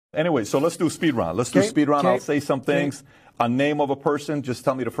Anyway, so let's do speed round. Let's do speed round. I'll say some things. A name of a person, just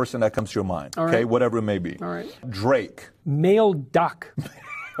tell me the first thing that comes to your mind. All okay, right. Whatever it may be. All right. Drake. Male duck.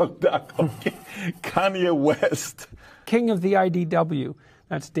 Duck. Okay. Kanye West. King of the IDW.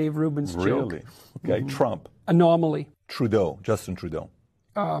 That's Dave Rubin's joke. Really? Okay. Trump. Anomaly. Trudeau. Justin Trudeau.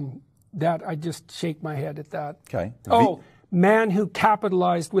 That I just shake my head at that. Okay. Man who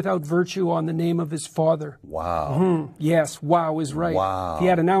capitalized without virtue on the name of his father. Wow. Yes, wow is right. Wow. If he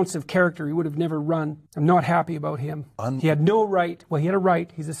had an ounce of character, he would have never run. I'm not happy about him. He had no right. Well, he had a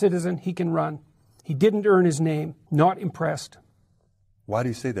right. He's a citizen. He can run. He didn't earn his name. Not impressed. Why do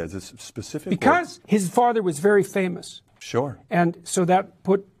you say that? Is this specific? Because his father was very famous. Sure. And so that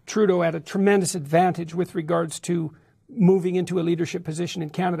put Trudeau at a tremendous advantage with regards to moving into a leadership position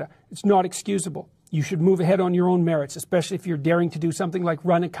in Canada. It's not excusable. You should move ahead on your own merits, especially if you're daring to do something like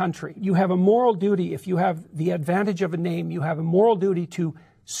run a country. You have a moral duty, if you have the advantage of a name, you have a moral duty to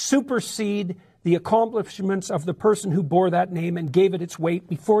supersede the accomplishments of the person who bore that name and gave it its weight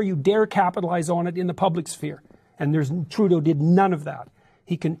before you dare capitalize on it in the public sphere. And Trudeau did none of that.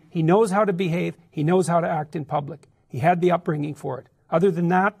 He knows how to behave. He knows how to act in public. He had the upbringing for it. Other than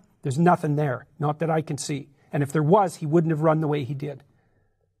that, there's nothing there, not that I can see. And if there was, he wouldn't have run the way he did.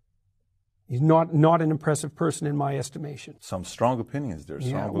 He's not an impressive person in my estimation. Some strong opinions there,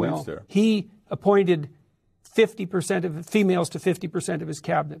 strong beliefs there. He appointed 50% of females to 50% of his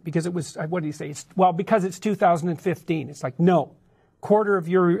cabinet because it was, what did he say? Because it's 2015. It's like, no, quarter of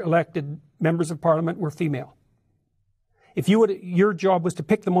your elected members of parliament were female. If your job was to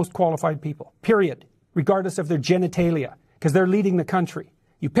pick the most qualified people, period, regardless of their genitalia, because they're leading the country.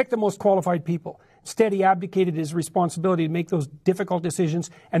 You pick the most qualified people. Instead, he abdicated his responsibility to make those difficult decisions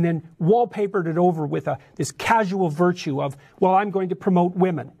and then wallpapered it over with this casual virtue of, well, I'm going to promote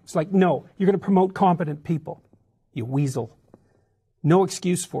women. It's like, no, you're going to promote competent people. You weasel. No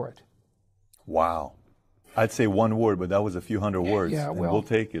excuse for it. Wow. I'd say one word, but that was a few hundred words. Yeah, well. And we'll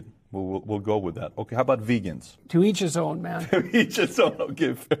take it. We'll go with that. Okay, how about vegans? To each his own, man. To each his own.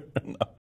 Okay, fair enough.